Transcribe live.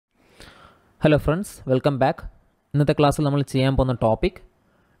Hello friends, welcome back. ഇന്നത്തെ ക്ലാസ്സിൽ നമ്മൾ ചെയ്യാൻ പോകുന്ന ടോപ്പിക്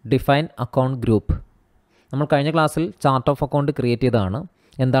ഡിഫൈൻ അക്കൗണ്ട് ഗ്രൂപ്പ്. നമ്മൾ കഴിഞ്ഞ ക്ലാസ്സിൽ ചാർട്ട് ഓഫ് അക്കൗണ്ട് ക്രിയേറ്റ് ചെയ്തതാണ്.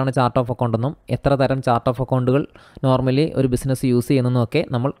 എന്താണ് ചാർട്ട് ഓഫ് അക്കൗണ്ട് എന്നും എത്ര തരം ചാർട്ട് ഓഫ് അക്കൗണ്ടുകൾ നോർമലി ഒരു ബിസിനസ് യൂസ് ചെയ്യുന്നതെന്നൊക്കെ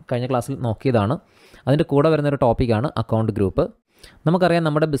നമ്മൾ കഴിഞ്ഞ ക്ലാസ്സിൽ നോക്കിയതാണ്. അതിൻ്റെ കൂടെ വരുന്നൊരു ടോപ്പിക്കാണ് അക്കൗണ്ട് ഗ്രൂപ്പ്. നമുക്കറിയാം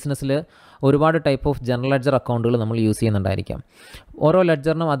നമ്മുടെ ബിസിനസ്സിൽ ഒരുപാട് ടൈപ്പ് ഓഫ് ജനറൽ ലെഡ്ജർ അക്കൗണ്ടുകൾ നമ്മൾ യൂസ് ചെയ്യുന്നുണ്ടായിരിക്കാം. ഓരോ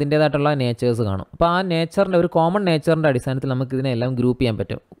ലെഡ്ജറിനും അതിൻ്റേതായിട്ടുള്ള നേച്ചേഴ്സ് കാണും. അപ്പോൾ ആ നേച്ചറിൻ്റെ ഒരു കോമൺ നേച്ചറിൻ്റെ അടിസ്ഥാനത്തിൽ നമുക്ക് ഇതിനെല്ലാം ഗ്രൂപ്പ് ചെയ്യാൻ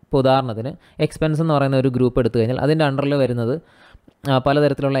പറ്റും. ഇപ്പോൾ ഉദാഹരണത്തിന് എക്സ്പെൻസ് എന്ന് പറയുന്ന ഒരു ഗ്രൂപ്പ് എടുത്തു കഴിഞ്ഞാൽ അതിൻ്റെ അണ്ടറിൽ വരുന്നത്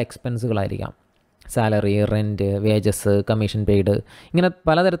പലതരത്തിലുള്ള എക്സ്പെൻസുകളായിരിക്കാം. Salary, rent, wages, commission paid, ഇങ്ങനെ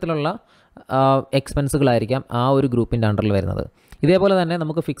പലതരത്തിലുള്ള എക്സ്പെൻസുകളായിരിക്കാം ആ ഒരു ഗ്രൂപ്പിൻ്റെ അണ്ടറിൽ വരുന്നത്. ഇതേപോലെ തന്നെ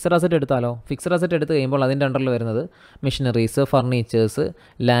നമുക്ക് ഫിക്സഡ് അസറ്റ് എടുത്താലോ. ഫിക്സഡ് അസറ്റ് എടുത്ത് കഴിയുമ്പോൾ അതിൻ്റെ അണ്ടറിൽ വരുന്നത് മെഷീനറീസ്, ഫർണിച്ചേഴ്സ്,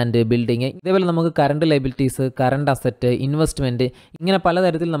 ലാൻഡ്, ബിൽഡിങ്. ഇതേപോലെ നമുക്ക് current liabilities, current asset, investment, ഇങ്ങനെ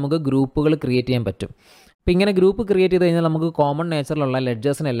പലതരത്തിൽ നമുക്ക് ഗ്രൂപ്പുകൾ ക്രിയേറ്റ് ചെയ്യാൻ പറ്റും. അപ്പോൾ ഇങ്ങനെ ഗ്രൂപ്പ് ക്രിയേറ്റ് ചെയ്ത് കഴിഞ്ഞാൽ നമുക്ക് കോമൺ നേച്ചറിലുള്ള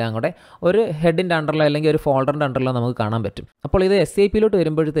ലെഡ്ജേഴ്സിനെല്ലാം കൂടെ ഒരു ഹെഡിൻ്റെ അണ്ടറിലോ അല്ലെങ്കിൽ ഒരു ഫോൾഡറിൻ്റെ അണ്ടറിലോ നമുക്ക് കാണാൻ പറ്റും. അപ്പോൾ ഇത് SAPയിലോട്ട്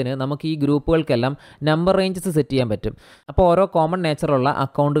വരുമ്പോഴത്തേന് നമുക്ക് ഈ ഗ്രൂപ്പുകൾക്കെല്ലാം നമ്പർ റേഞ്ചസ് സെറ്റ് ചെയ്യാൻ പറ്റും. അപ്പോൾ ഓരോ കോമൺ നേച്ചറുള്ള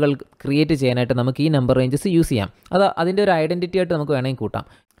അക്കൗണ്ടുകൾ ക്രിയേറ്റ് ചെയ്യാനായിട്ട് നമുക്ക് ഈ നമ്പർ റേഞ്ചസ് യൂസ് ചെയ്യാം. അത് അതിൻ്റെ ഒരു ഐഡൻറ്റിറ്റി ആയിട്ട് നമുക്ക് വേണമെങ്കിൽ കൂട്ടാം.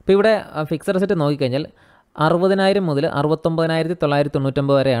 ഇപ്പോൾ ഇവിടെ ഫിക്സഡ് അസറ്റ് നോക്കിക്കഴിഞ്ഞാൽ 60,000 മുതൽ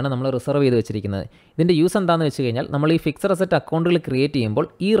 69,999 വരെയാണ് നമ്മൾ റിസർവ് ചെയ്ത് വെച്ചിരിക്കുന്നത്. ഇതിൻ്റെ യൂസ് എന്താണെന്ന് വെച്ച് കഴിഞ്ഞാൽ നമ്മൾ ഈ ഫിക്സഡ് അസറ്റ് അക്കൗണ്ടുകൾ ക്രിയേറ്റ് ചെയ്യുമ്പോൾ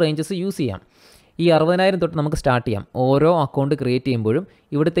ഈ റേഞ്ചസ് യൂസ് ചെയ്യാം. ഈ 60,000 തൊട്ട് നമുക്ക് സ്റ്റാർട്ട് ചെയ്യാം. ഓരോ അക്കൗണ്ട് ക്രിയേറ്റ് ചെയ്യുമ്പോഴും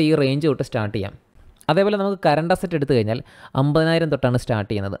ഇവിടുത്തെ ഈ റേഞ്ച് തൊട്ട് സ്റ്റാർട്ട് ചെയ്യാം. അതേപോലെ നമുക്ക് കറണ്ട് അസറ്റ് എടുത്തു കഴിഞ്ഞാൽ 50,000 തൊട്ടാണ് സ്റ്റാർട്ട്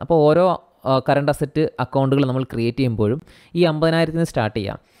ചെയ്യുന്നത്. അപ്പോൾ ഓരോ കറണ്ട് അസറ്റ് അക്കൗണ്ടുകൾ നമ്മൾ ക്രിയേറ്റ് ചെയ്യുമ്പോഴും ഈ 50,000 സ്റ്റാർട്ട്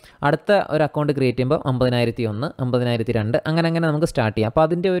ചെയ്യാം. അടുത്ത ഒരു അക്കൗണ്ട് ക്രിയേറ്റ് ചെയ്യുമ്പോൾ 50,001, 50,002, അങ്ങനെ നമുക്ക് സ്റ്റാർട്ട് ചെയ്യാം. അപ്പോൾ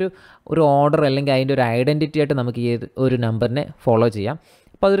അതിൻ്റെ ഒരു ഓർഡർ അല്ലെങ്കിൽ അതിൻ്റെ ഒരു ഐഡൻറ്റിറ്റി ആയിട്ട് നമുക്ക് ഈ ഒരു നമ്പറിനെ ഫോളോ ചെയ്യാം.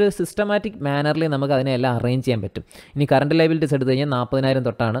 അപ്പോൾ അതൊരു സിസ്റ്റമാറ്റിക് മാനറിൽ നമുക്ക് അതിനെല്ലാം അറേഞ്ച് ചെയ്യാൻ പറ്റും. ഇനി കറണ്ട് ലയബിലിറ്റീസ് എടുത്തു കഴിഞ്ഞാൽ 40,000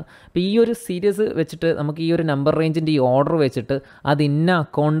 തൊട്ടാണ്. അപ്പോൾ ഈ ഒരു സീരീസ് വെച്ചിട്ട് നമുക്ക് ഈ ഒരു നമ്പർ റേഞ്ചിൻ്റെ ഈ ഓർഡർ വെച്ചിട്ട് അത് ഇന്ന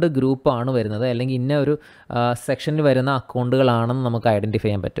അക്കൗണ്ട് ഗ്രൂപ്പാണ് വരുന്നത് അല്ലെങ്കിൽ ഇന്ന ഒരു സെക്ഷനിൽ വരുന്ന അക്കൗണ്ടുകളാണെന്ന് നമുക്ക് ഐഡൻറ്റിഫൈ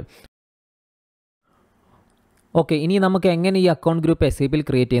ചെയ്യാൻ പറ്റും. ഓക്കെ, ഇനി നമുക്ക് എങ്ങനെ ഈ അക്കൗണ്ട് ഗ്രൂപ്പ് SAPയിൽ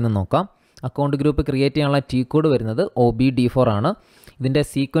ക്രിയേറ്റ് ചെയ്യുന്നത് നോക്കാം. അക്കൗണ്ട് ഗ്രൂപ്പ് ക്രിയേറ്റ് ചെയ്യാനുള്ള T കോഡ് വരുന്നത് OBD4 ആണ്. ഇതിൻ്റെ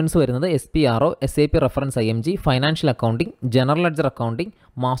സീക്വൻസ് വരുന്നത് SPRO, SAP reference IMG, financial accounting, general ledger accounting,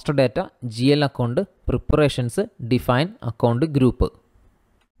 master data, GL account, preparations, define account group.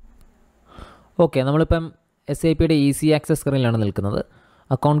 Okay, നമ്മളിപ്പം SAPയുടെ ഈസി ആക്സസ് സ്ക്രീനിലാണ് നിൽക്കുന്നത്.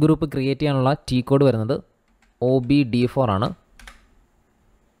 അക്കൗണ്ട് ഗ്രൂപ്പ് ക്രിയേറ്റ് ചെയ്യാനുള്ള T കോഡ് വരുന്നത് OBD4 ആണ്.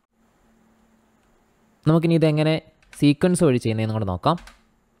 നമുക്കിനി ഇതെങ്ങനെ സീക്വൻസ് വഴി ചെയ്യുന്നതെന്ന് കൂടെ നോക്കാം.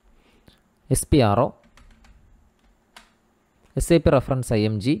 SPRO, SAP reference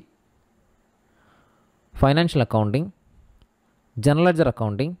IMG, financial accounting, general ledger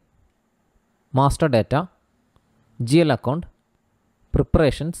accounting, master data, GL account,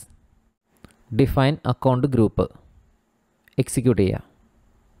 preparations, define account group. Execute ചെയ്യുക.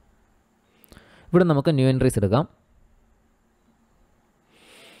 ഇവിടെ നമുക്ക് ന്യൂ എൻട്രീസ് എടുക്കാം.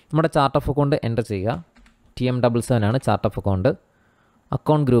 നമ്മുടെ ചാർട്ട് ഓഫ് അക്കൗണ്ട് എൻ്റർ ചെയ്യുക. TM77 ആണ് chart of account.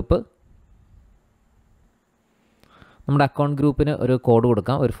 Account group, നമ്മുടെ അക്കൗണ്ട് ഗ്രൂപ്പിന് ഒരു കോഡ്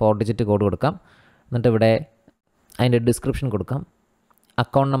കൊടുക്കാം, ഒരു 4 ഡിജിറ്റ് കോഡ് കൊടുക്കാം. എന്നിട്ട് ഇവിടെ അതിൻ്റെ ഡിസ്ക്രിപ്ഷൻ കൊടുക്കാം.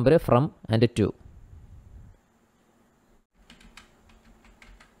 Account number from and to.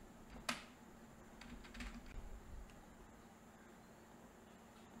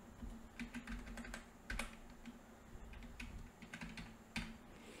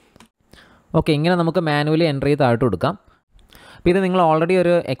 Okay, ഇങ്ങനെ നമുക്ക് മാനുവലി എൻ്റർ ചെയ്ത് താഴോട്ട് കൊടുക്കാം. അപ്പോൾ ഇത് നിങ്ങൾ ഓൾറെഡി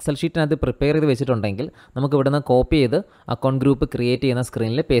ഒരു എക്സൽ ഷീറ്റിനകത്ത് പ്രിപ്പയർ ചെയ്ത് വെച്ചിട്ടുണ്ടെങ്കിൽ നമുക്ക് ഇവിടുന്ന് കോപ്പി ചെയ്ത് അക്കൗണ്ട് ഗ്രൂപ്പ് ക്രിയേറ്റ് ചെയ്യുന്ന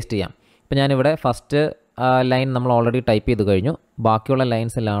സ്ക്രീനിൽ പേസ്റ്റ് ചെയ്യാം. ഇപ്പോൾ ഞാനിവിടെ ഫസ്റ്റ് ലൈൻ നമ്മൾ ഓൾറെഡി ടൈപ്പ് ചെയ്ത് കഴിഞ്ഞു. ബാക്കിയുള്ള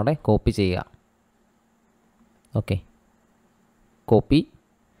ലൈൻസ് എല്ലാം അവിടെ കോപ്പി ചെയ്യുക. Okay, copy.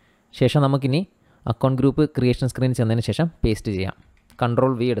 ശേഷം നമുക്കിനി അക്കൗണ്ട് ഗ്രൂപ്പ് ക്രിയേഷൻ സ്ക്രീൻ ചെന്നതിന് ശേഷം പേസ്റ്റ് ചെയ്യാം.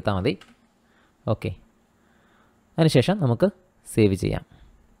 Ctrl+V എടുത്താൽ മതി. ഓക്കെ, അതിനുശേഷം നമുക്ക് സേവ് ചെയ്യാം.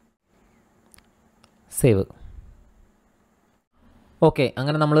 സേവ്. ഓക്കെ,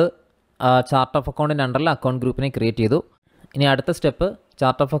 അങ്ങനെ നമ്മൾ ചാർട്ട് ഓഫ് അക്കൗണ്ടിൻ്റെ അണ്ടറിൽ അക്കൗണ്ട് ഗ്രൂപ്പിനെ ക്രിയേറ്റ് ചെയ്തു. ഇനി അടുത്ത step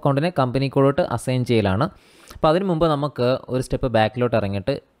chart of അക്കൗണ്ടിനെ company കോഡോട്ട് assign ചെയ്യലാണ്. അപ്പോൾ അതിന് മുമ്പ് നമുക്ക് ഒരു സ്റ്റെപ്പ് ബാക്കിലോട്ട്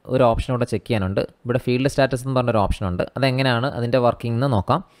ഇറങ്ങിയിട്ട് ഒരു ഓപ്ഷൻ ഇവിടെ ചെക്ക് ചെയ്യാനുണ്ട്. ഇവിടെ ഫീൽഡ് സ്റ്റാറ്റസ് എന്ന് പറഞ്ഞൊരു ഓപ്ഷനുണ്ട്. അതെങ്ങനെയാണ് അതിൻ്റെ വർക്കിംഗ് എന്ന്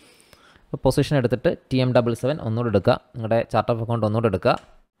നോക്കാം. ഇപ്പോൾ പൊസിഷൻ എടുത്തിട്ട് TM77 ഒന്നുകൂടെ എടുക്കുക. നിങ്ങളുടെ ചാർട്ട് ഓഫ് അക്കൗണ്ട് ഒന്നുകൂടെ എടുക്കുക.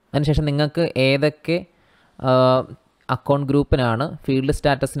 അതിനുശേഷം നിങ്ങൾക്ക് ഏതൊക്കെ അക്കൗണ്ട് ഗ്രൂപ്പിനാണ് ഫീൽഡ്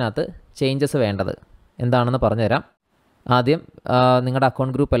സ്റ്റാറ്റസിനകത്ത് ചേഞ്ചസ് വേണ്ടത് എന്താണെന്ന് പറഞ്ഞുതരാം. ആദ്യം നിങ്ങളുടെ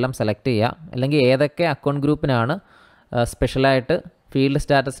അക്കൗണ്ട് ഗ്രൂപ്പ് എല്ലാം സെലക്ട് ചെയ്യുക. അല്ലെങ്കിൽ ഏതൊക്കെ അക്കൗണ്ട് ഗ്രൂപ്പിനാണ് സ്പെഷ്യലായിട്ട് ഫീൽഡ്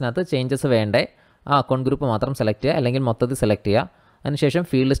സ്റ്റാറ്റസിനകത്ത് ചേഞ്ചസ് വേണ്ടേ ആ അക്കൗണ്ട് ഗ്രൂപ്പ് മാത്രം സെലക്ട് ചെയ്യുക, അല്ലെങ്കിൽ മൊത്തത്തിൽ സെലക്ട് ചെയ്യുക. അതിനുശേഷം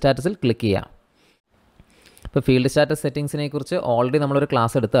ഫീൽഡ് സ്റ്റാറ്റസിൽ ക്ലിക്ക് ചെയ്യുക. ഇപ്പോൾ ഫീൽഡ് സ്റ്റാറ്റസ് സെറ്റിങ്സിനെ കുറിച്ച് ഓൾറെഡി നമ്മളൊരു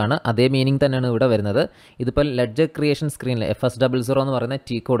ക്ലാസ് എടുത്തതാണ്. അതേ മീനിങ് തന്നെയാണ് ഇവിടെ വരുന്നത്. ഇതിപ്പോൾ ലെഡ്ജർ ക്രിയേഷൻ സ്ക്രീനിൽ FS00 എന്ന് പറയുന്ന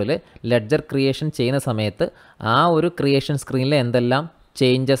T കോഡിൽ ലെഡ്ജർ ക്രിയേഷൻ ചെയ്യുന്ന സമയത്ത് ആ ഒരു ക്രിയേഷൻ സ്ക്രീനിൽ എന്തെല്ലാം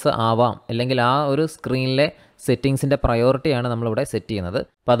ചേഞ്ചസ് ആവാം, അല്ലെങ്കിൽ ആ ഒരു സ്ക്രീനിലെ സെറ്റിങ്സിൻ്റെ പ്രയോറിറ്റിയാണ് നമ്മളിവിടെ സെറ്റ് ചെയ്യുന്നത്.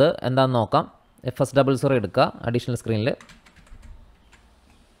 അപ്പോൾ അത് എന്താണെന്ന് നോക്കാം. FS00 എടുക്കുക അഡീഷണൽ സ്ക്രീനിൽ.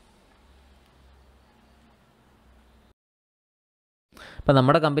 അപ്പോൾ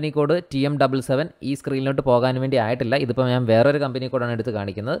നമ്മുടെ കമ്പനി കോഡ് TM77 ഈ സ്ക്രീനിലോട്ട് പോകാൻ വേണ്ടി ആയിട്ടില്ല. ഇതിപ്പോൾ ഞാൻ വേറൊരു കമ്പനി കോഡാണ് എടുത്ത്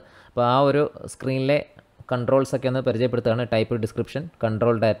കാണിക്കുന്നത്. അപ്പോൾ ആ ഒരു സ്ക്രീനിലെ കൺട്രോൾസൊക്കെ ഒന്ന് പരിചയപ്പെടുത്തുകയാണ്. Type, description,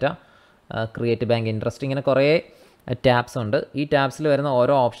 control data, create bank interest, ഇങ്ങനെ കുറേ ടാബ്സ് ഉണ്ട്. ഈ ടാബ്സിൽ വരുന്ന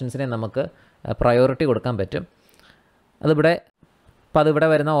ഓരോ ഓപ്ഷൻസിനെ നമുക്ക് പ്രയോറിറ്റി കൊടുക്കാൻ പറ്റും. അതിവിടെ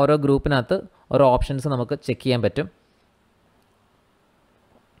വരുന്ന ഓരോ ഗ്രൂപ്പിനകത്ത് ഓരോ ഓപ്ഷൻസ് നമുക്ക് ചെക്ക് ചെയ്യാൻ പറ്റും.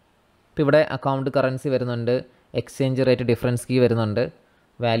 ഇപ്പോൾ ഇവിടെ അക്കൗണ്ട് കറൻസി വരുന്നുണ്ട്, എക്സ്ചേഞ്ച് റേറ്റ് ഡിഫറൻസ് കീ വരുന്നുണ്ട്,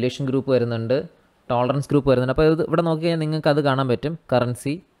 വാല്യുവേഷൻ ഗ്രൂപ്പ് വരുന്നുണ്ട്, ടോളറൻസ് ഗ്രൂപ്പ് വരുന്നുണ്ട്. അപ്പോൾ ഇവിടെ നോക്കിക്കഴിഞ്ഞാൽ നിങ്ങൾക്ക് അത് കാണാൻ പറ്റും.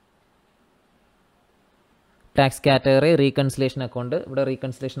 Currency, tax category, reconciliation account, ഇവിടെ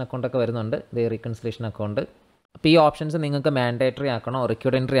റീകൺസിലേഷൻ അക്കൗണ്ടൊക്കെ വരുന്നുണ്ട്. ഇത് റീകൺസിലേഷൻ അക്കൗണ്ട്. അപ്പോൾ ഈ ഓപ്ഷൻസ് നിങ്ങൾക്ക് മാൻഡേറ്ററി ആക്കണോ,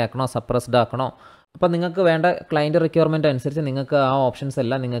 റിക്വയർഡ് എൻട്രി ആക്കണോ, സപ്രസ്ഡ് ആക്കണോ, അപ്പോൾ നിങ്ങൾക്ക് വേണ്ട ക്ലയൻറ്റ് റിക്വയർമെൻറ്റ് അനുസരിച്ച് നിങ്ങൾക്ക് ആ ഓപ്ഷൻസ്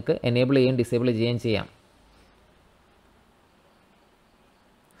എല്ലാം നിങ്ങൾക്ക് എനേബിൾ ചെയ്യുകയും ഡിസേബിൾ ചെയ്യുകയും ചെയ്യാം.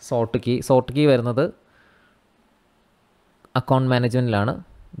 സോർട്ട് കീ വരുന്നത് അക്കൗണ്ട് മാനേജ്മെൻറ്റിലാണ്.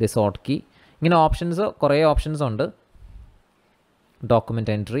 ഇത് സോർട്ട് കീ. ഇങ്ങനെ കുറേ ഓപ്ഷൻസ് ഉണ്ട്.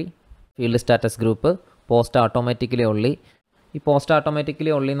 Document entry, field status group, post automatically only. ഈ പോസ്റ്റ്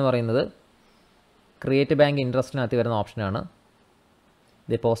ഓട്ടോമാറ്റിക്കലി ഒള്ളി എന്ന് പറയുന്നത് ക്രിയേറ്റ് ബാങ്ക് ഇൻട്രസ്റ്റിനകത്ത് വരുന്ന ഓപ്ഷനാണ്.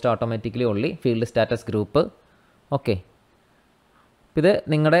 ഇത് post automatically only, field status group. Okay, ഇത്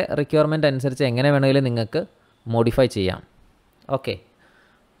നിങ്ങളുടെ റിക്വയർമെൻറ്റ് അനുസരിച്ച് എങ്ങനെ വേണമെങ്കിലും നിങ്ങൾക്ക് മോഡിഫൈ ചെയ്യാം. ഓക്കെ,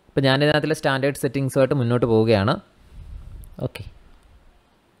 ഇപ്പോൾ ഞാനിതിനകത്തിലെ സ്റ്റാൻഡേർഡ് സെറ്റിങ്സുമായിട്ട് മുന്നോട്ട് പോവുകയാണ്. ഓക്കെ,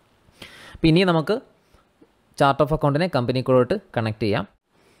 അപ്പോൾ ഇനി നമുക്ക് ചാർട്ട് ഓഫ് അക്കൗണ്ടിനെ കമ്പനി കോഡോട്ട് കണക്ട് ചെയ്യാം.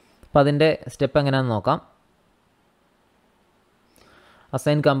 അപ്പോൾ അതിൻ്റെ സ്റ്റെപ്പ് എങ്ങനെയാണെന്ന് നോക്കാം.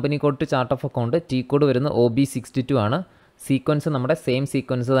 Assign company code to chart of account. T code വരുന്ന OB62 ആണ്. സീക്വൻസ് നമ്മുടെ സെയിം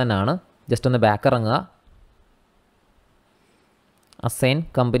സീക്വൻസ് തന്നെയാണ്. ജസ്റ്റ് ഒന്ന് ബാക്ക് ഇറങ്ങുക. Assign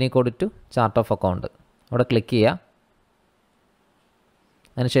company code to chart of account അവിടെ ക്ലിക്ക് ചെയ്യുക.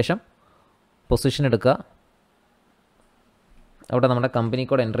 അതിനുശേഷം പൊസിഷൻ എടുക്കുക. അവിടെ നമ്മുടെ കമ്പനി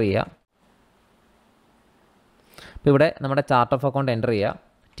കോഡ് എൻ്റർ ചെയ്യുക. അപ്പോൾ ഇവിടെ നമ്മുടെ ചാർട്ട് ഓഫ് അക്കൗണ്ട് എൻ്റർ ചെയ്യുക.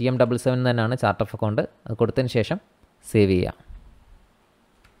 TM77 തന്നെയാണ് ചാർട്ട് ഓഫ് അക്കൗണ്ട്. അത് കൊടുത്തതിന് ശേഷം സേവ് ചെയ്യുക.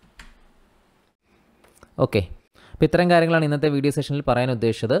 ഓക്കെ, അപ്പോൾ ഇത്തരം കാര്യങ്ങളാണ് ഇന്നത്തെ വീഡിയോ സെഷനിൽ പറയാൻ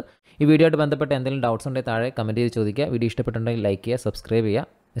ഉദ്ദേശിച്ചത്. ഈ വീഡിയോ ആയിട്ട് ബന്ധപ്പെട്ട് എന്തെങ്കിലും ഡൗട്ട്സ് ഉണ്ടെങ്കിൽ താഴെ കമൻറ്റ് ചെയ്ത് ചോദിക്കുക. വീഡിയോ ഇഷ്ടപ്പെട്ടുണ്ടെങ്കിൽ ലൈക്ക് ചെയ്യുക, സബ്സ്ക്രൈബ് ചെയ്യുക.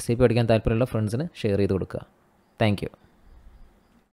 SAP പഠിക്കാൻ താല്പര്യമുള്ള ഫ്രണ്ട്സിന് ഷെയർ ചെയ്ത് കൊടുക്കുക. Thank you.